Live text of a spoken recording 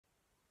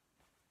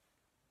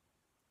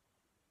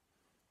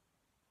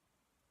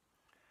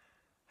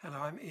Hello,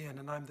 I'm Ian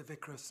and I'm the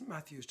Vicar of St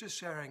Matthews, just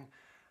sharing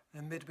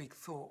a midweek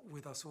thought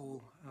with us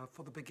all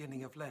for the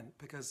beginning of Lent,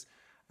 because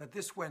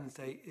this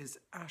Wednesday is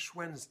Ash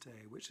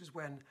Wednesday, which is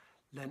when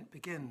Lent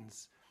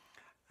begins.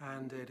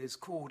 And it is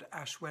called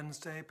Ash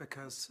Wednesday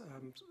because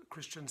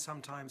Christians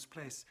sometimes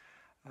place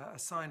a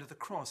sign of the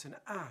cross in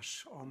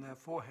ash on their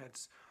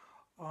foreheads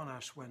on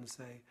Ash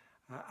Wednesday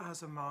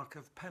as a mark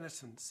of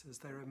penitence, as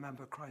they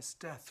remember Christ's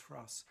death for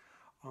us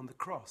on the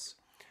cross.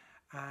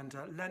 And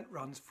Lent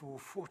runs for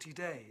 40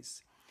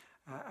 days.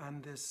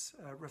 And this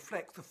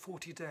reflects the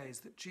 40 days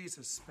that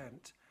Jesus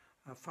spent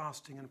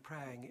fasting and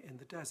praying in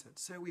the desert.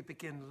 So we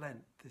begin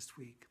Lent this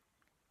week.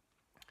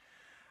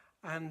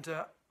 And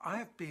I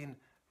have been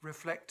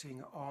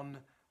reflecting on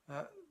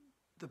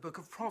the book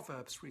of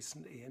Proverbs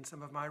recently in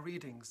some of my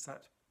readings,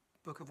 that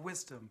book of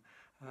wisdom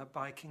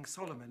by King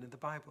Solomon in the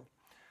Bible.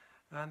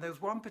 And there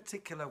was one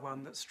particular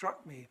one that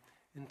struck me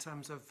in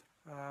terms of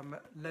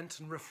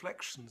Lenten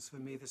reflections for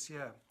me this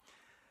year.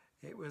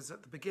 It was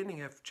at the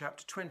beginning of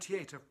chapter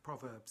 28 of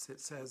Proverbs. It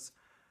says,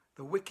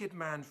 "The wicked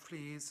man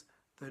flees,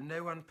 though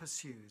no one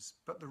pursues,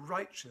 but the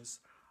righteous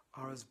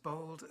are as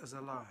bold as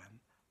a lion.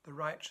 The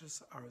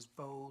righteous are as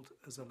bold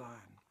as a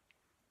lion."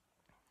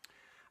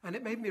 And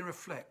it made me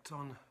reflect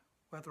on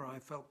whether I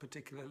felt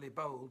particularly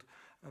bold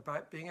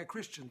about being a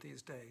Christian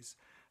these days,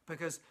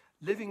 because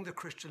living the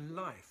Christian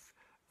life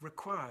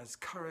requires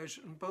courage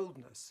and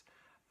boldness,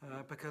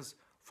 because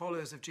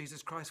followers of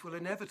Jesus Christ will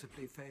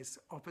inevitably face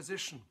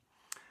opposition.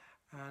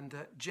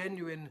 And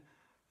genuine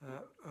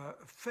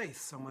faith,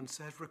 someone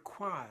said,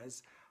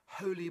 requires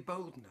holy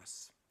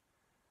boldness.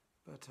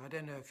 But I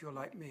don't know if you're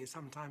like me.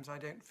 Sometimes I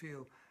don't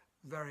feel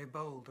very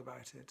bold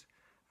about it.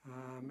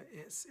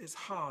 It's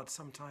hard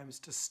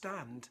sometimes to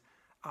stand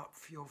up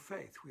for your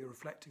faith. We were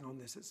reflecting on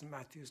this at St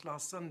Matthew's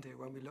last Sunday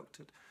when we looked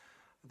at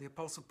the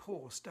Apostle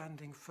Paul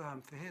standing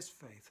firm for his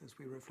faith, as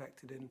we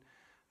reflected in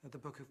the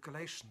book of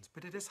Galatians.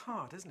 But it is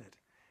hard, isn't it?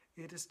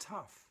 It is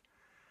tough.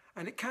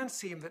 And it can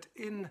seem that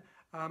in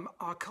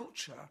our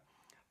culture,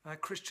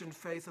 Christian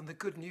faith and the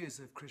good news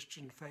of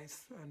Christian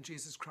faith and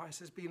Jesus Christ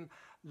has been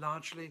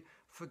largely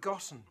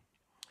forgotten.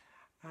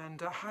 And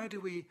how do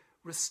we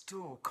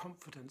restore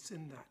confidence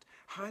in that?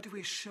 How do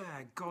we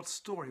share God's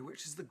story,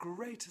 which is the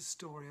greatest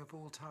story of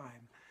all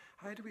time?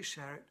 How do we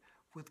share it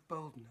with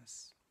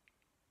boldness?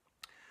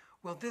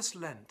 Well, this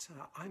Lent,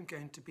 I'm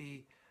going to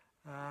be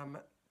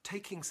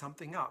taking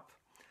something up.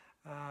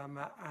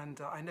 And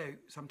I know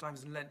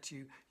sometimes in Lent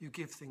you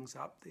give things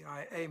up. The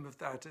aim of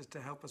that is to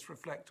help us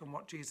reflect on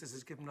what Jesus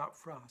has given up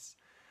for us.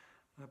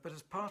 But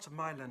as part of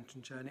my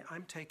Lenten journey,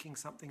 I'm taking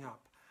something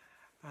up.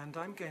 And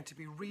I'm going to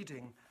be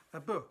reading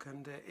a book.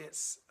 And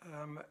it's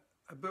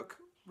a book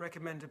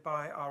recommended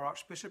by our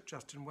Archbishop,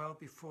 Justin Well,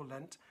 before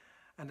Lent.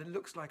 And it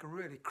looks like a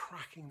really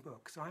cracking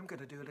book. So I'm going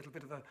to do a little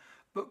bit of a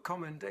book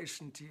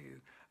commendation to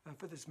you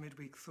for this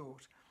midweek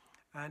thought.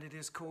 And it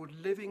is called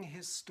Living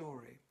His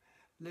Story.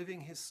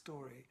 Living His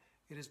Story.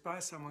 It is by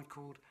someone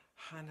called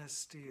Hannah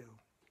Steele.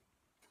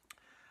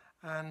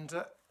 And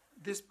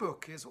this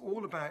book is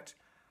all about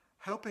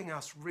helping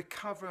us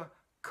recover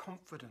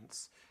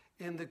confidence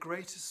in the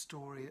greatest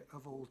story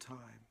of all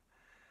time.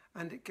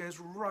 And it goes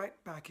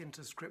right back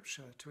into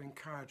Scripture to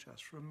encourage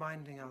us,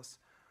 reminding us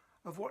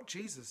of what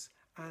Jesus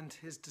and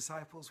his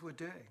disciples were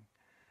doing.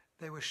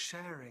 They were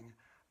sharing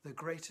the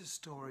greatest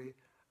story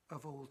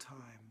of all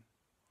time.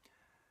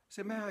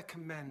 So may I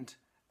commend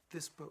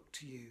this book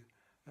to you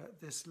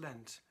this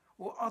Lent,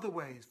 or other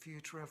ways for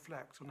you to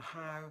reflect on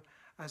how,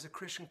 as a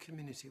Christian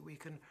community, we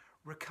can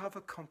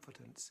recover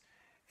confidence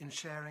in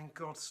sharing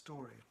God's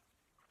story.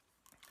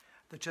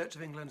 The Church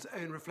of England's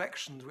own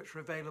reflections, which are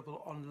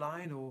available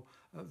online or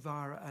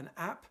via an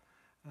app,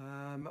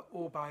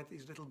 or by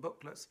these little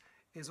booklets,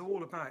 is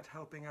all about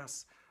helping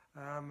us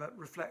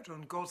reflect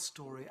on God's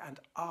story and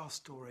our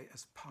story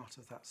as part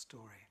of that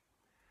story.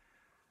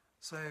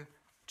 So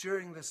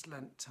during this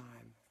Lent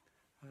time,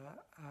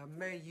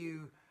 may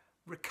you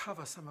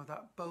recover some of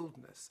that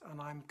boldness,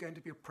 and I'm going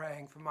to be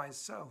praying for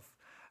myself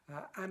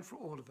and for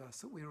all of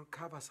us that we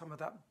recover some of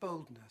that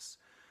boldness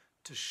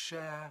to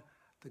share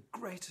the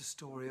greatest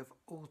story of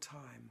all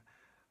time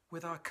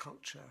with our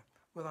culture,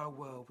 with our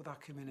world, with our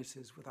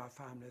communities, with our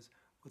families,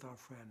 with our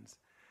friends.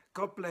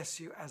 God bless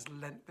you as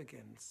Lent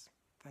begins.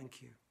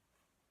 Thank you.